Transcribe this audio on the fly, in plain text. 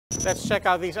Let's check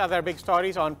out these other big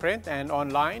stories on print and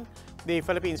online. The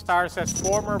Philippine Star says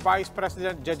former Vice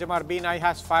President VP Binay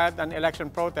has filed an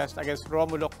election protest against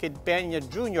Romulo Kid Peña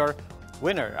Jr.,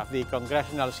 winner of the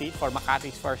congressional seat for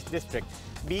Makati's 1st District.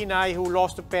 Binay, who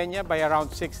lost to Peña by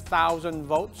around 6,000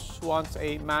 votes, wants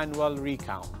a manual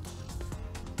recount.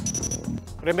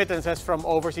 Remittances from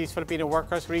overseas Filipino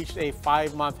workers reached a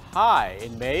 5-month high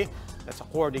in May. That's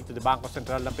according to the Bangko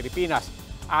Sentral ng Pilipinas.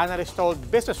 Analysts told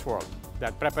Business World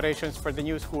that preparations for the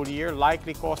new school year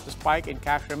likely caused a spike in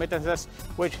cash remittances,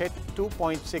 which hit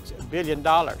 $2.6 billion.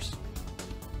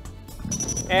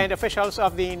 And officials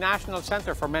of the National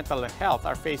Center for Mental Health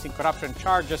are facing corruption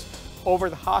charges over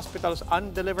the hospital's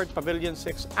undelivered Pavilion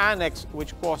 6 annex,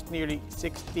 which cost nearly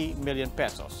 60 million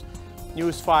pesos.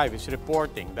 News 5 is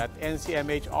reporting that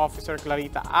NCMH officer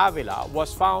Clarita Avila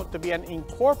was found to be an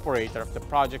incorporator of the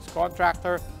project's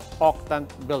contractor, Octant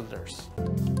Builders.